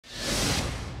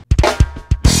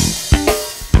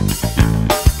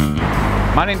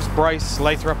My name's Bryce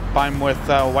Lathrop. I'm with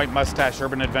White Moustache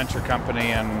Urban Adventure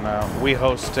Company, and we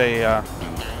host a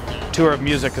tour of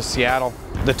music of Seattle.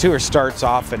 The tour starts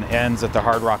off and ends at the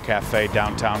Hard Rock Cafe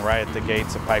downtown, right at the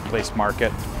gates of Pike Place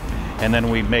Market. And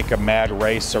then we make a mad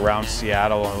race around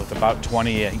Seattle with about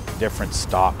 28 different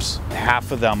stops.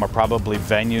 Half of them are probably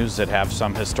venues that have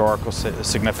some historical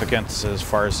significance as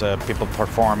far as people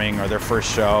performing or their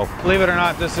first show. Believe it or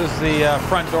not, this is the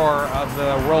front door of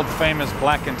the world famous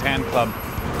Black and Tan Club.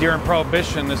 During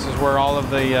Prohibition, this is where all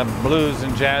of the blues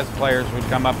and jazz players would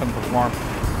come up and perform.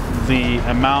 The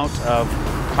amount of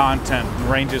content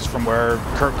ranges from where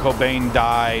Kurt Cobain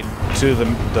died to the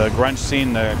grunge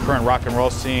scene, the current rock and roll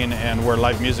scene, and where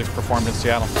live music's performed in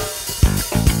Seattle.